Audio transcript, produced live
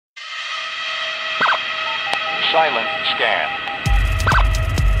Silent scan.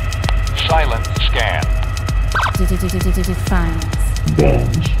 Silent scan. Defiance.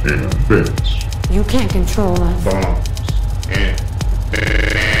 Bombs and bits. You can't control us. Bombs and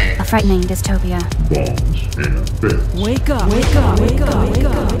A frightening dystopia. bombs and bits. Wake up. Wake up. Wake up. Wake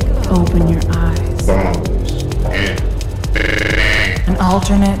up. Open your eyes. Bombs and An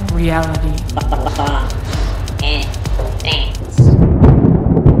alternate reality.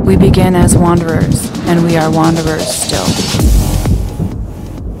 We begin as wanderers, and we are wanderers still.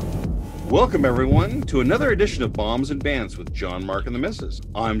 Welcome, everyone, to another edition of Bombs and Bands with John, Mark, and the Missus.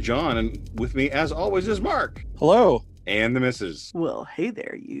 I'm John, and with me, as always, is Mark. Hello. And the Missus. Well, hey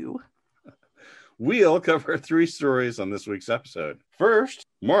there, you. We'll cover 3 stories on this week's episode. First,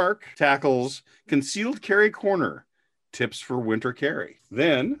 Mark tackles Concealed Carry Corner, tips for winter carry.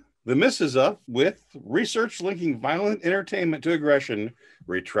 Then, the Missus up with research linking violent entertainment to aggression,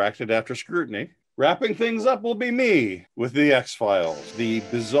 retracted after scrutiny. Wrapping things up will be me with the X-Files, the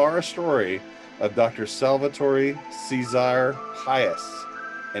bizarre story of Dr. Salvatore Cesar Pius,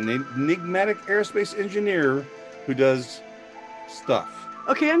 an enigmatic aerospace engineer who does stuff.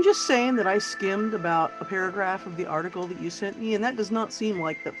 Okay, I'm just saying that I skimmed about a paragraph of the article that you sent me, and that does not seem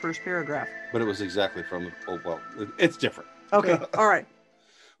like that first paragraph. But it was exactly from, it's different. Okay, all right.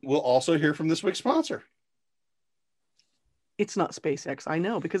 We'll also hear from this week's sponsor. It's not SpaceX, I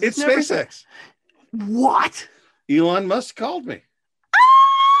know, because It's never SpaceX. What? Elon Musk called me.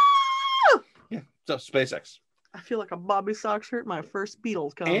 Ah! Yeah, so SpaceX. I feel like a Bobby Sox shirt, my first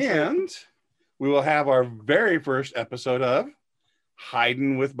Beatles concert. And we will have our very first episode of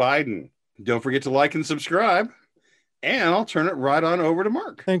Hiding with Biden. Don't forget to like and subscribe. And I'll turn it right on over to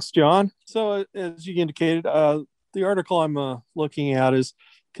Mark. Thanks, John. So, as you indicated, the article I'm looking at is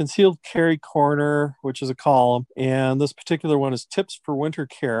Concealed Carry Corner, which is a column. And this particular one is Tips for Winter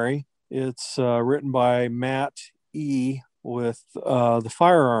Carry. It's written by Matt E. with the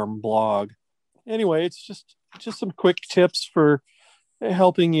Firearm blog. Anyway, it's just some quick tips for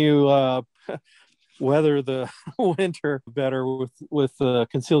helping you weather the winter better with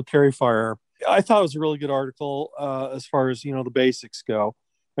concealed carry firearm. I thought it was a really good article as far as, the basics go.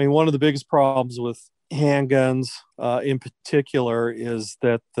 I mean, one of the biggest problems with handguns in particular is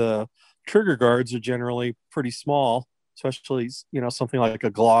that the trigger guards are generally pretty small, especially, something like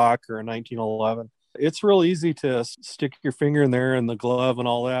a Glock or a 1911. It's real easy to stick your finger in there and the glove and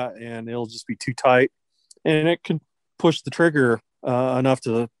all that, and it'll just be too tight. And it can push the trigger enough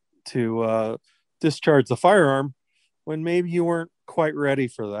to discharge the firearm when maybe you weren't quite ready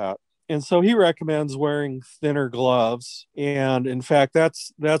for that. And so he recommends wearing thinner gloves. And in fact,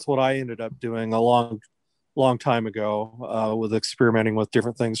 that's what I ended up doing a long time ago with experimenting with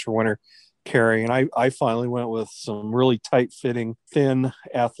different things for winter carry. And I finally went with some really tight fitting, thin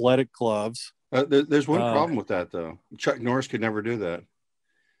athletic gloves. There's one problem with that, though. Chuck Norris could never do that.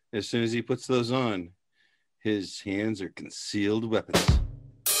 As soon as he puts those on, his hands are concealed weapons.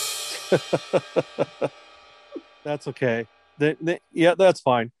 That's okay. Yeah, that's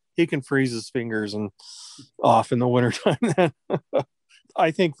fine. He can freeze his fingers and off in the wintertime.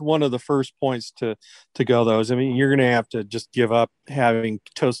 I think one of the first points to go, though, is, you're going to have to just give up having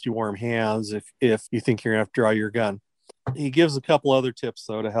toasty warm hands if you think you're going to have to draw your gun. He gives a couple other tips,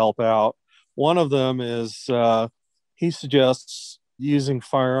 though, to help out. One of them is he suggests using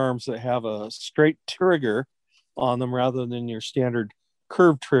firearms that have a straight trigger on them rather than your standard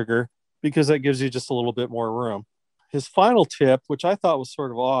curved trigger, because that gives you just a little bit more room. His final tip, which I thought was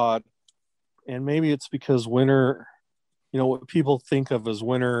sort of odd, and maybe it's because winter, what people think of as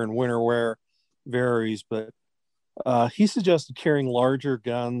winter and winter wear varies, but he suggested carrying larger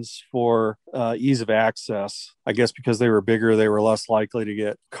guns for ease of access. I guess because they were bigger, they were less likely to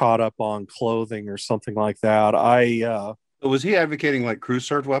get caught up on clothing or something like that. Was he advocating like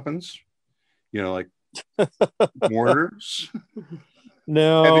crew-served weapons? Like mortars?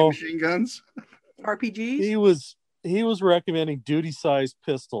 No. Heavy machine guns? RPGs? He was recommending duty-sized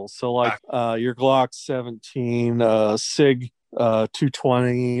pistols. So like your Glock 17, SIG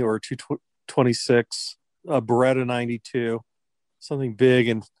 220 or 226, a Beretta 92, something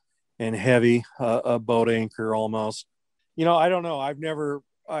big and heavy, a boat anchor almost. I don't know. I've never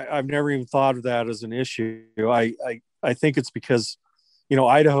even thought of that as an issue. I think it's because,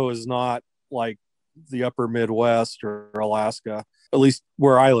 Idaho is not like the upper Midwest or Alaska. At least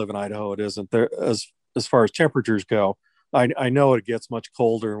where I live in Idaho, it isn't. There as far as temperatures go. I know it gets much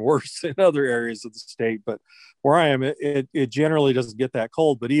colder and worse in other areas of the state, but where I am, it generally doesn't get that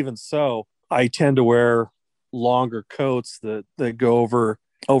cold. But even so, I tend to wear longer coats that go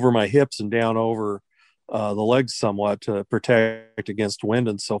over my hips and down over the legs somewhat to protect against wind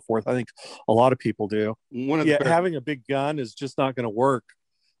and so forth. I think a lot of people do. Having a big gun is just not going to work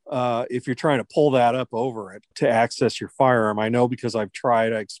if you're trying to pull that up over it to access your firearm. I know because I've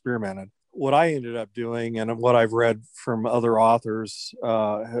tried, I experimented. What I ended up doing, and what I've read from other authors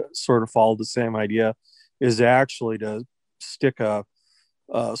sort of followed the same idea, is actually to stick a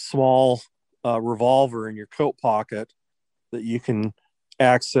small revolver in your coat pocket that you can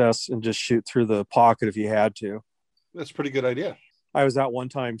access and just shoot through the pocket if you had to. That's a pretty good idea. I was out one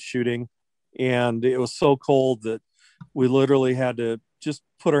time shooting, and it was so cold that we literally had to just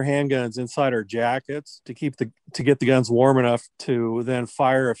put our handguns inside our jackets to get the guns warm enough to then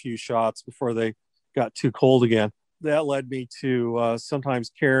fire a few shots before they got too cold again. That led me to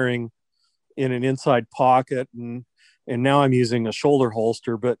sometimes carrying in an inside pocket, and now I'm using a shoulder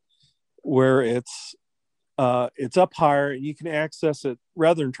holster, but where it's up higher and you can access it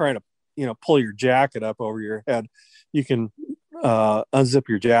rather than trying to pull your jacket up over your head. You can unzip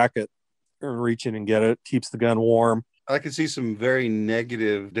your jacket and reach in and get it. Keeps the gun warm. I can see some very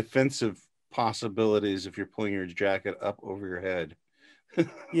negative defensive possibilities if you're pulling your jacket up over your head.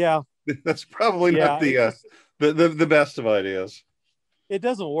 Yeah, that's probably not the best of ideas. It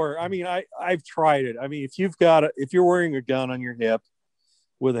doesn't work. I mean, I've tried it. I mean, if you're wearing a gun on your hip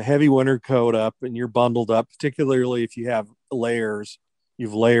with a heavy winter coat up and you're bundled up, particularly if you have layers,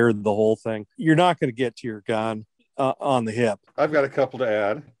 you've layered the whole thing, you're not going to get to your gun on the hip. I've got a couple to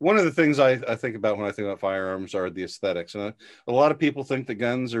add. One of the things I think about when I think about firearms are the aesthetics. And a lot of people think the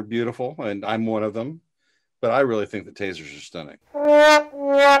guns are beautiful, and I'm one of them, but I really think the tasers are stunning.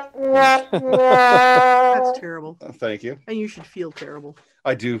 That's terrible. Thank you. And you should feel terrible.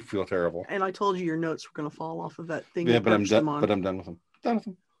 I do feel terrible. And I told you your notes were going to fall off of that thing. Yeah, but I'm done. But I'm done with them. Done with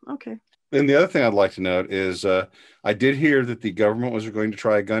them. Okay. And the other thing I'd like to note is I did hear that the government was going to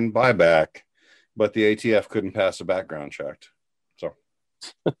try a gun buyback, but the ATF couldn't pass a background check. So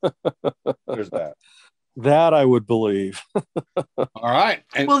there's that. That I would believe. All right.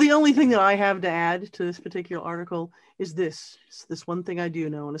 Well, the only thing that I have to add to this particular article is this one thing I do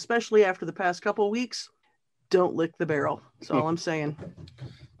know, and especially after the past couple of weeks, don't lick the barrel. That's all I'm saying.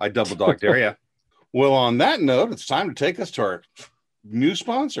 I double dog dare ya. Well, on that note, it's time to take us to our new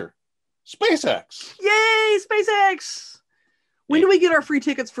sponsor, SpaceX. Yay, SpaceX! When do we get our free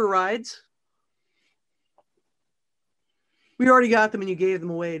tickets for rides? We already got them and you gave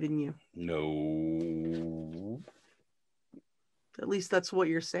them away, didn't you? No. At least that's what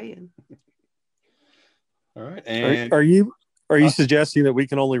you're saying. All right. And are you suggesting that we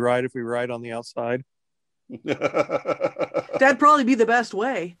can only ride if we ride on the outside? That'd probably be the best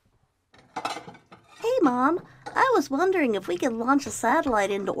way. Hey, Mom, I was wondering if we could launch a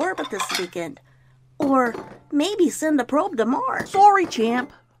satellite into orbit this weekend. Or maybe send a probe to Mars. Sorry,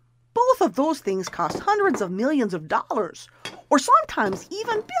 champ. Both of those things cost hundreds of millions of dollars. Or sometimes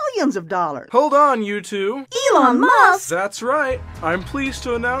even billions of dollars. Hold on, you two. Elon Musk! That's right. I'm pleased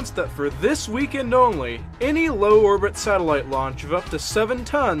to announce that for this weekend only, any low-orbit satellite launch of up to 7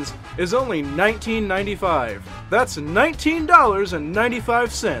 tons is only $19.95. That's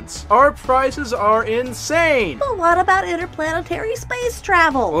 $19.95. Our prices are insane! But what about interplanetary space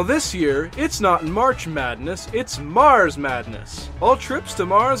travel? Well, this year, it's not March Madness, it's Mars Madness. All trips to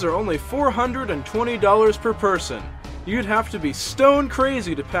Mars are only $420 per person. You'd have to be stone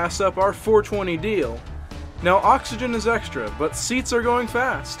crazy to pass up our $420 deal. Now, oxygen is extra, but seats are going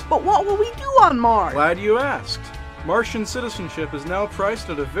fast. But what will we do on Mars? Glad you asked. Martian citizenship is now priced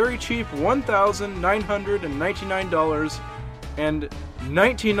at a very cheap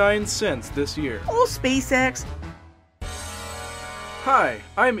 $1,999.99 this year. Oh, SpaceX. Hi,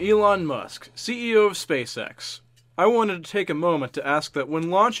 I'm Elon Musk, CEO of SpaceX. I wanted to take a moment to ask that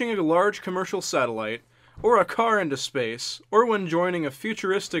when launching a large commercial satellite, or a car into space, or when joining a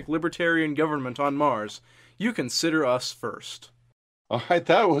futuristic libertarian government on Mars, you consider us first. All right,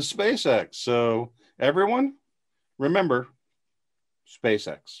 that was SpaceX. So, everyone, remember,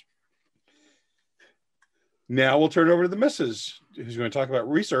 SpaceX. Now we'll turn over to the missus, who's going to talk about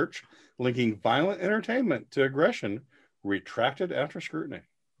research linking violent entertainment to aggression retracted after scrutiny.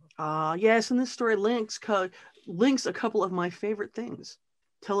 Yes, and this story links a couple of my favorite things.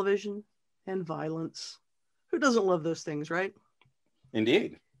 Television and violence. Who doesn't love those things, right?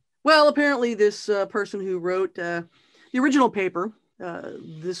 Indeed. Well, apparently this person who wrote the original paper,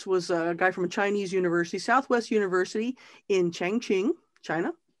 this was a guy from a Chinese university, Southwest University in Changchun,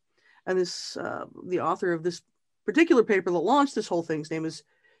 China. And this the author of this particular paper that launched this whole thing, his name is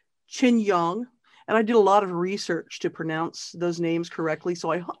Qin Yang. And I did a lot of research to pronounce those names correctly.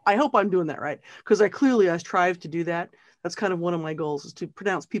 So I hope I'm doing that right, because I strive to do that. That's kind of one of my goals, is to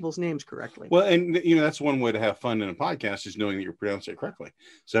pronounce people's names correctly. Well, and that's one way to have fun in a podcast, is knowing that you're pronouncing it correctly.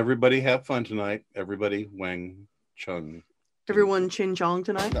 So everybody have fun tonight. Everybody Wang Chung. Everyone Chin Chong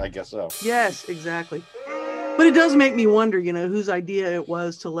tonight? I guess so. Yes, exactly. But it does make me wonder, whose idea it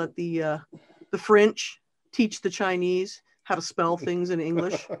was to let the French teach the Chinese how to spell things in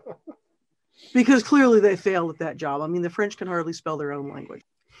English. Because clearly they failed at that job. I mean, the French can hardly spell their own language.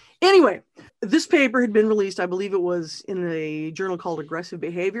 Anyway, this paper had been released, I believe it was in a journal called Aggressive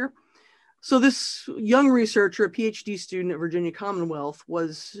Behavior. So this young researcher, a PhD student at Virginia Commonwealth,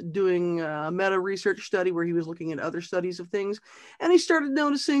 was doing a meta research study where he was looking at other studies of things. And he started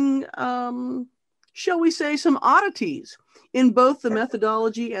noticing, shall we say, some oddities in both the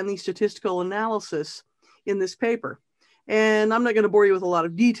methodology and the statistical analysis in this paper. And I'm not going to bore you with a lot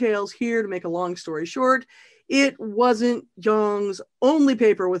of details here to make a long story short. It wasn't Young's only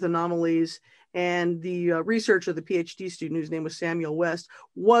paper with anomalies. And the researcher, the PhD student, whose name was Samuel West,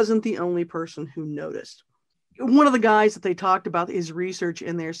 wasn't the only person who noticed. One of the guys that they talked about his research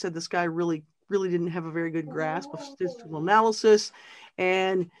in there said this guy really didn't have a very good grasp of statistical analysis.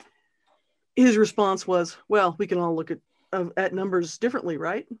 And his response was, well, we can all look at numbers differently,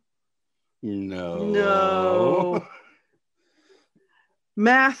 right? No.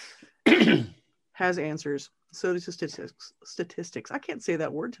 Math has answers. So does statistics. I can't say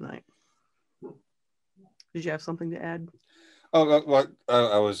that word tonight. Did you have something to add? Oh, well,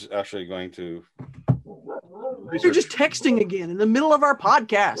 I was actually going to research. You're just texting again in the middle of our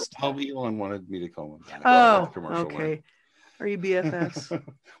podcast. Oh, Elon wanted me to call him back. Oh, okay. Are you BFFs?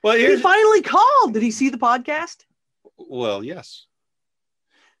 Well, he finally called. Did he see the podcast? Well, yes.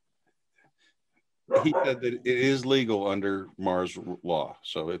 He said that it is legal under Mars law,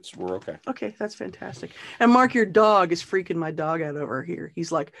 so we're okay. Okay, that's fantastic. And Mark, your dog is freaking my dog out over here. He's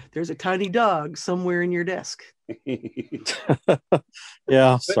like, "There's a tiny dog somewhere in your desk."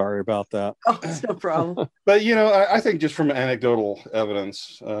 Yeah, sorry about that. Oh, it's no problem. But I think just from anecdotal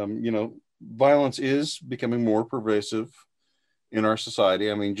evidence, violence is becoming more pervasive in our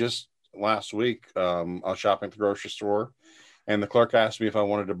society. I mean, just last week, I was shopping at the grocery store, and the clerk asked me if I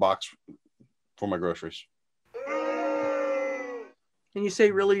wanted a box for my groceries. And you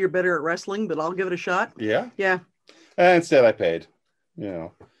say, really, you're better at wrestling, but I'll give it a shot? Yeah. And instead I paid. I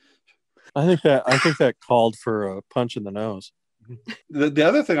think that called for a punch in the nose. The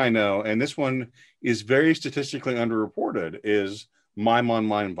other thing I know, and this one is very statistically underreported, is mime on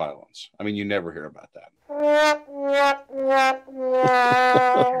mime violence. I mean, you never hear about that.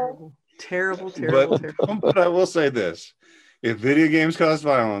 Terrible. But I will say this. If video games cause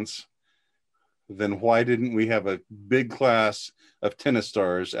violence, then why didn't we have a big class of tennis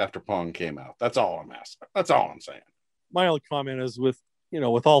stars after Pong came out? That's all I'm asking. That's all I'm saying. My only comment is with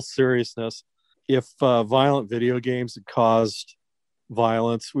all seriousness, if violent video games had caused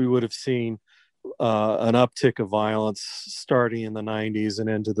violence, we would have seen an uptick of violence starting in the 90s and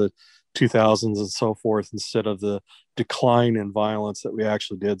into the 2000s and so forth, instead of the decline in violence that we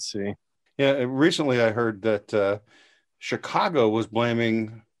actually did see. Yeah, recently I heard that Chicago was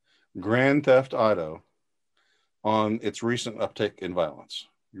blaming Grand Theft Auto on its recent uptick in violence.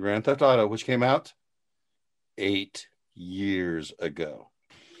 Grand Theft Auto, which came out 8 years ago.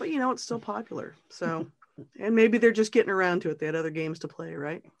 But it's still popular. So, and maybe they're just getting around to it. They had other games to play,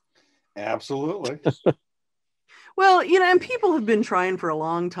 right? Absolutely. Well, and people have been trying for a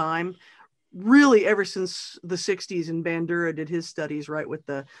long time, really ever since the 60s, and Bandura did his studies, right, with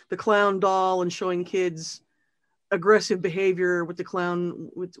the clown doll and showing kids aggressive behavior with the clown.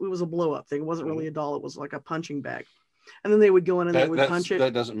 It was a blow up thing. It wasn't really a doll. It was like a punching bag. And then they would go in and they would punch it.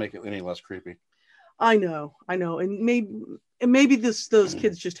 That doesn't make it any less creepy. I know. And maybe those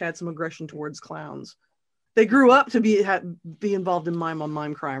kids just had some aggression towards clowns. They grew up to be involved in mime on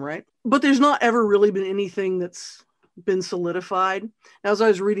mime crime, right? But there's not ever really been anything that's been solidified. Now, as I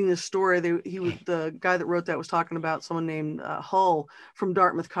was reading this story, the guy that wrote that was talking about someone named Hull from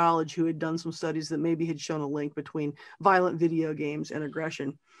Dartmouth College, who had done some studies that maybe had shown a link between violent video games and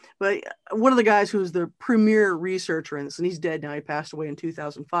aggression. But one of the guys who was the premier researcher in this, and he's dead now, he passed away in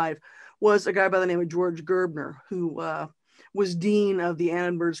 2005, was a guy by the name of George Gerbner, who was dean of the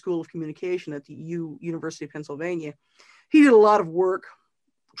Annenberg School of Communication at the University of Pennsylvania. He did a lot of work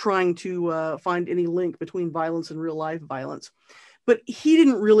trying to find any link between violence and real life violence. But he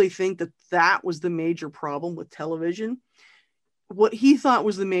didn't really think that was the major problem with television. What he thought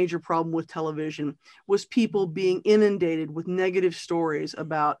was the major problem with television was people being inundated with negative stories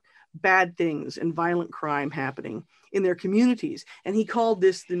about bad things and violent crime happening in their communities. And he called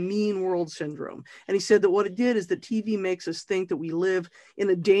this the mean world syndrome. And he said that what it did is that TV makes us think that we live in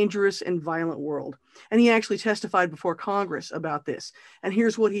a dangerous and violent world. And he actually testified before Congress about this. And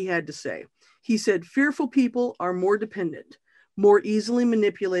here's what he had to say. He said, fearful people are more dependent, more easily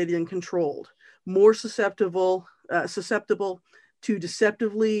manipulated and controlled, more susceptible to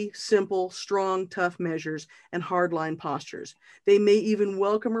deceptively simple, strong, tough measures and hardline postures. They may even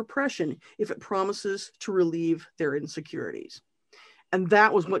welcome repression if it promises to relieve their insecurities. And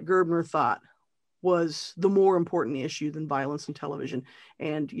that was what Gerbner thought was the more important issue than violence in television.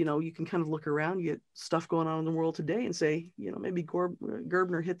 And, you know, you can kind of look around, you get stuff going on in the world today and say, you know, maybe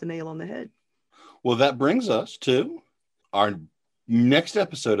Gerbner hit the nail on the head. Well, that brings us to our next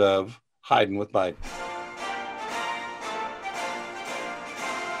episode of Hiding with Biden.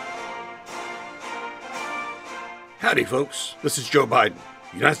 Howdy, folks. This is Joe Biden,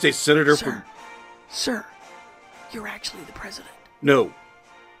 United States Senator Sir, you're actually the president. No.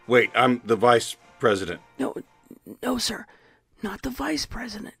 Wait, I'm the vice president. No, sir. Not the vice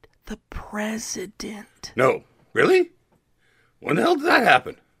president. The president. No. Really? When the hell did that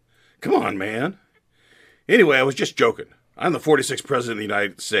happen? Come on, man. Anyway, I was just joking. I'm the 46th president of the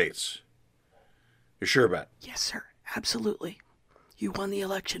United States. You're sure about it? Yes, sir. Absolutely. You won the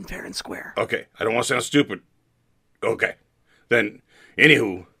election fair and square. Okay, I don't want to sound stupid. Okay. Then,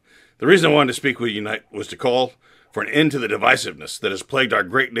 anywho, the reason I wanted to speak with you tonight was to call for an end to the divisiveness that has plagued our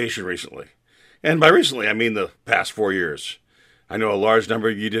great nation recently. And by recently, I mean the past 4 years. I know a large number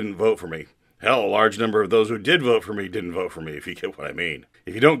of you didn't vote for me. Hell, a large number of those who did vote for me didn't vote for me, if you get what I mean.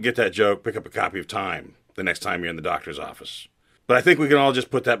 If you don't get that joke, pick up a copy of Time the next time you're in the doctor's office. But I think we can all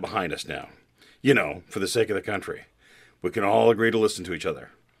just put that behind us now. You know, for the sake of the country. We can all agree to listen to each other.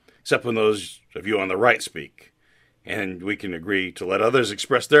 Except when those of you on the right speak. And we can agree to let others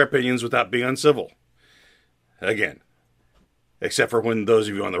express their opinions without being uncivil. Again, except for when those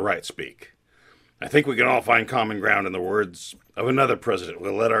of you on the right speak. I think we can all find common ground in the words of another president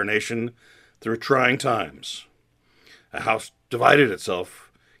who led our nation through trying times. A house divided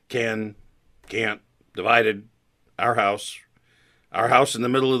itself can't, divided our house in the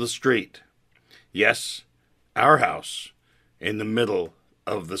middle of the street. Yes, our house in the middle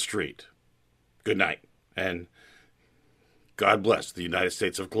of the street. Good night, and God bless the United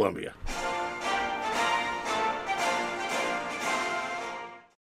States of Colombia.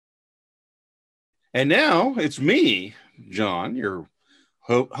 And now it's me, John, your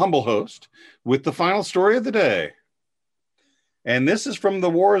humble host, with the final story of the day. And this is from the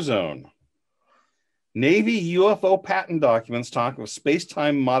War Zone. Navy UFO patent documents talk of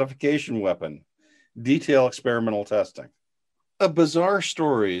space-time modification weapon. Detail experimental testing. Bizarre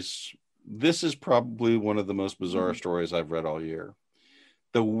stories. This is probably one of the most bizarre stories I've read all year.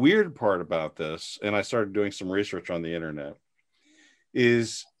 The weird part about this, and I started doing some research on the internet,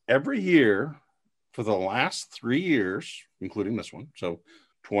 is every year for the last 3 years, including this one, so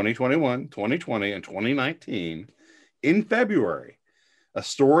 2021, 2020, and 2019, in February, a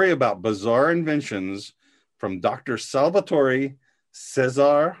story about bizarre inventions from Dr. Salvatore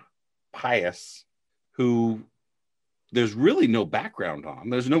Cesar Pius, who there's really no background on.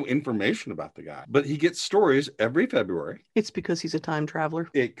 There's no information about the guy, but he gets stories every February. It's because he's a time traveler.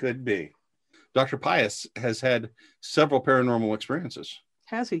 It could be. Dr. Pius has had several paranormal experiences.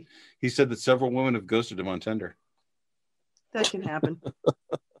 Has he? He said that several women have ghosted him on Tinder. That can happen.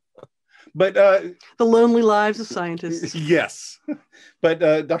 But the lonely lives of scientists. Yes. But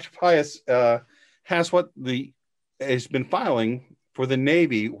Dr. Pius has been filing for the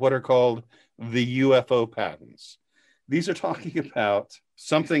Navy what are called the UFO patents. These are talking about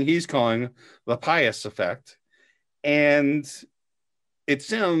something he's calling the Pius effect. And it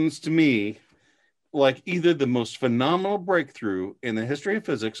sounds to me like either the most phenomenal breakthrough in the history of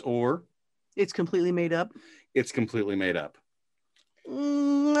physics or it's completely made up. It's completely made up.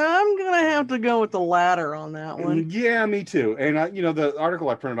 I'm going to have to go with the latter on that one. Yeah, me too. And, the article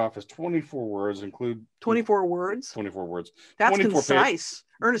I printed off is 24 words, include 24 words. 24 words. That's concise.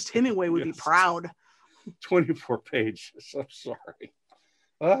 Ernest Hemingway would be proud. 24 pages. I'm sorry.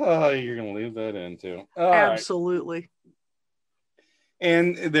 You're going to leave that in too. Absolutely. Right.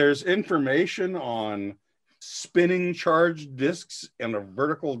 And there's information on spinning charged discs and a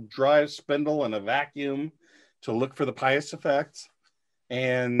vertical drive spindle and a vacuum to look for the Pius effect.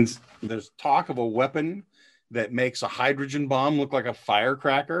 And there's talk of a weapon that makes a hydrogen bomb look like a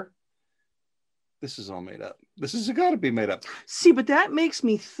firecracker. This is all made up. This has got to be made up. See, but that makes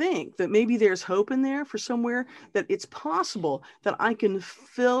me think that maybe there's hope in there for somewhere that it's possible that I can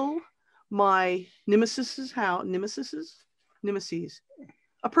fill my nemesis.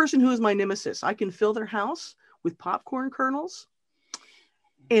 A person who is my nemesis. I can fill their house with popcorn kernels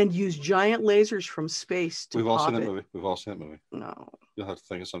and use giant lasers from space to We've all pop seen that it. movie. We've all seen that movie. No. You'll have to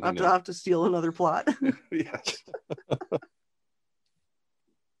think of I something have to steal another plot. Yes.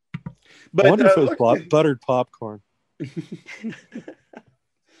 I wonder if it was buttered popcorn.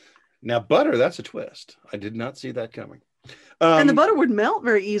 Now, butter, that's a twist. I did not see that coming. And the butter would melt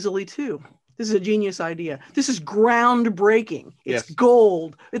very easily, too. This is a genius idea. This is groundbreaking. It's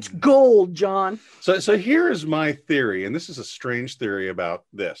gold. It's gold, John. So here is my theory, and this is a strange theory about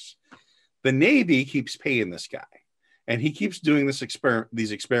this. The Navy keeps paying this guy, and he keeps doing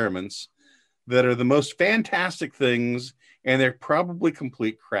these experiments that are the most fantastic things, and they're probably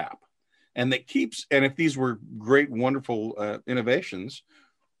complete crap. And if these were great, wonderful innovations,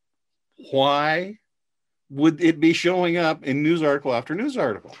 why would it be showing up in news article after news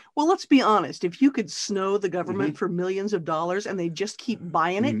article? Well, let's be honest. If you could snow the government for millions of dollars and they just keep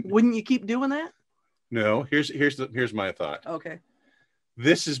buying it, wouldn't you keep doing that? No. Here's my thought. Okay.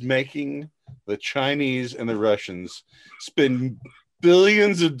 This is making the Chinese and the Russians spend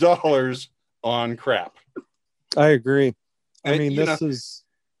billions of dollars on crap. I agree. I mean,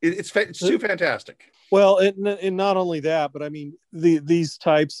 it's too fantastic. Well, and not only that, but I mean, these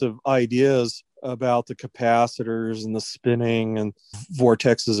types of ideas about the capacitors and the spinning and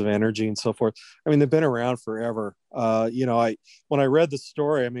vortexes of energy and so forth. I mean, they've been around forever. When I read the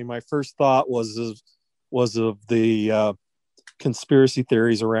story, I mean, my first thought was of the conspiracy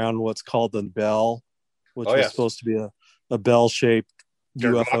theories around what's called the Bell, which was supposed to be a bell-shaped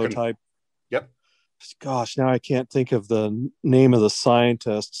UFO type. Yep. Gosh, now I can't think of the name of the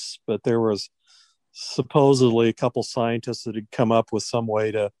scientists, but there was supposedly a couple scientists that had come up with some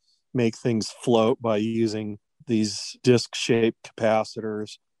way to make things float by using these disc-shaped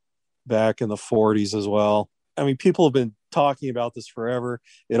capacitors back in the 40s as well. I mean, people have been talking about this forever.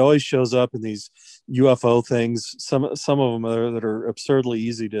 It always shows up in these UFO things. Some of them that are absurdly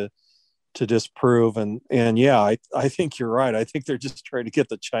easy to disprove. And yeah, I think you're right. I think they're just trying to get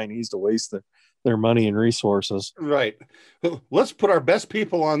the Chinese to waste their money and resources. Right. Let's put our best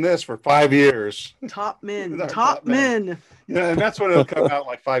people on this for 5 years. Top men. Top men. And that's what it'll come out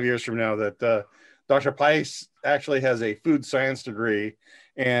like 5 years from now, that Dr. Pais actually has a food science degree,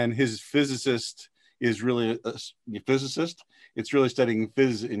 and his physicist is really a physicist. It's really studying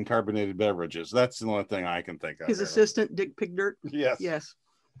fizz in carbonated beverages. That's the only thing I can think of. His assistant, Dick Pigdirt? Yes. Yes.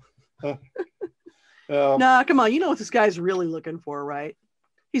 Nah, come on. You know what this guy's really looking for, right?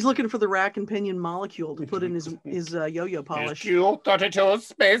 He's looking for the rack and pinion molecule to put in his yo-yo polish. Q32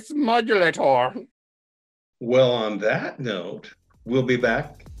 space modulator. Well, on that note, we'll be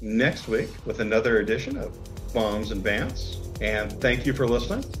back next week with another edition of Bombs and Bants. And thank you for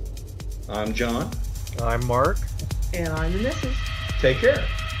listening. I'm John. I'm Mark. And I'm the missus. Take care.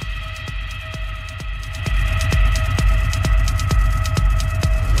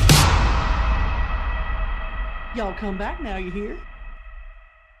 Y'all come back now, you hear?